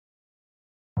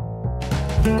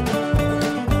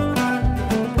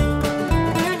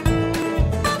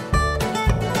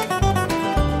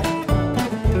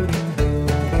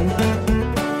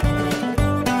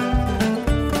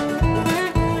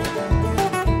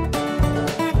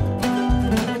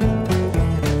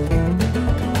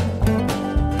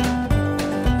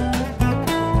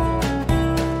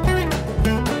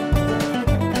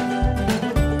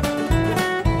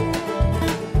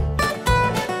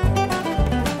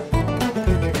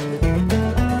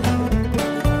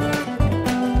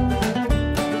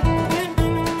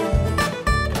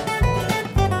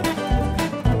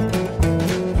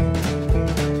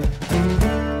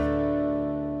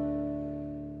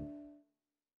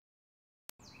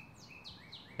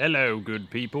Hello,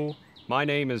 good people. My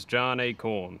name is John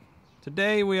Acorn.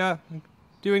 Today we are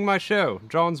doing my show,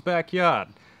 John's Backyard.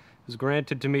 It was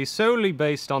granted to me solely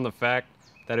based on the fact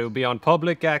that it will be on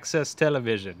public access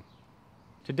television.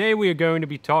 Today we are going to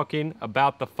be talking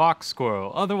about the fox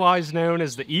squirrel, otherwise known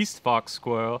as the East fox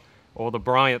squirrel or the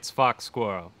Bryant's fox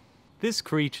squirrel. This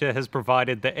creature has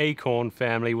provided the Acorn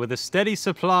family with a steady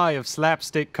supply of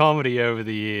slapstick comedy over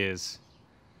the years.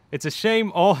 It's a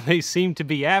shame all they seem to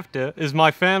be after is my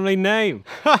family name.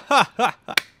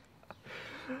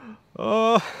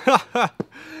 Oh,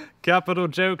 capital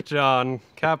joke, John.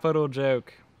 Capital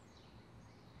joke.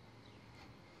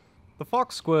 The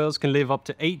fox squirrels can live up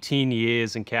to 18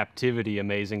 years in captivity,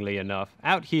 amazingly enough.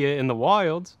 Out here in the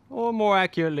wilds, or more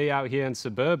accurately out here in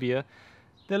suburbia,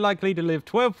 they're likely to live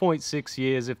 12.6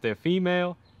 years if they're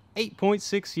female,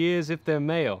 8.6 years if they're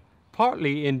male,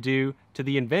 partly in due to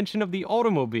the invention of the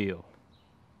automobile.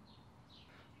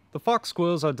 The fox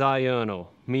squirrels are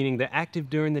diurnal, meaning they're active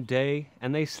during the day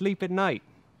and they sleep at night.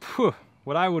 Phew,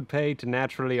 what I would pay to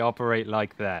naturally operate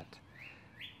like that.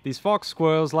 These fox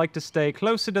squirrels like to stay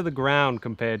closer to the ground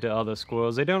compared to other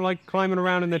squirrels. They don't like climbing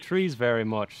around in the trees very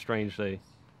much, strangely.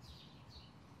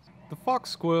 The fox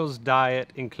squirrel's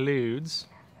diet includes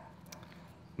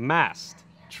mast,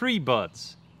 tree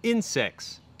buds,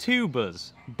 insects,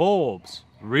 tubers, bulbs,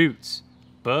 roots,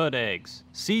 bird eggs,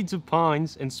 seeds of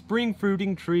pines, and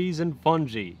spring-fruiting trees and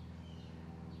fungi.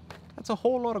 That's a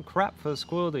whole lot of crap for a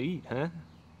squirrel to eat, huh?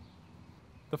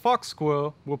 The fox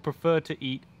squirrel will prefer to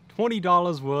eat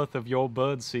 $20 worth of your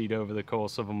bird seed over the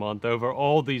course of a month over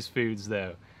all these foods,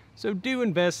 though. So do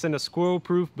invest in a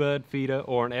squirrel-proof bird feeder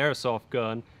or an airsoft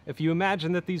gun if you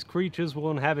imagine that these creatures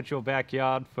will inhabit your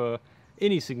backyard for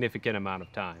any significant amount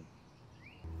of time.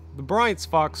 The Bryant's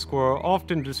fox squirrel,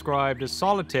 often described as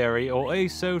solitary or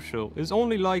asocial, is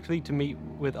only likely to meet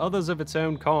with others of its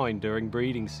own kind during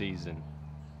breeding season.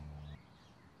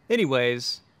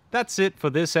 Anyways, that's it for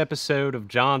this episode of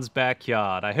John's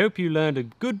Backyard. I hope you learned a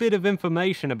good bit of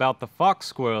information about the fox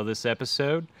squirrel this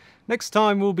episode. Next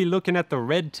time we'll be looking at the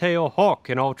red-tailed hawk,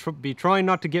 and I'll be trying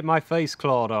not to get my face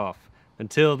clawed off.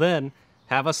 Until then,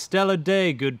 have a stellar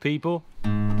day, good people.